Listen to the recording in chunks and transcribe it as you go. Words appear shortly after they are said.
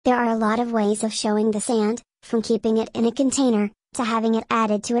There are a lot of ways of showing the sand, from keeping it in a container, to having it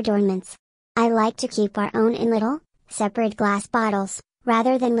added to adornments. I like to keep our own in little, separate glass bottles,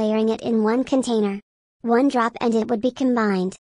 rather than layering it in one container. One drop and it would be combined.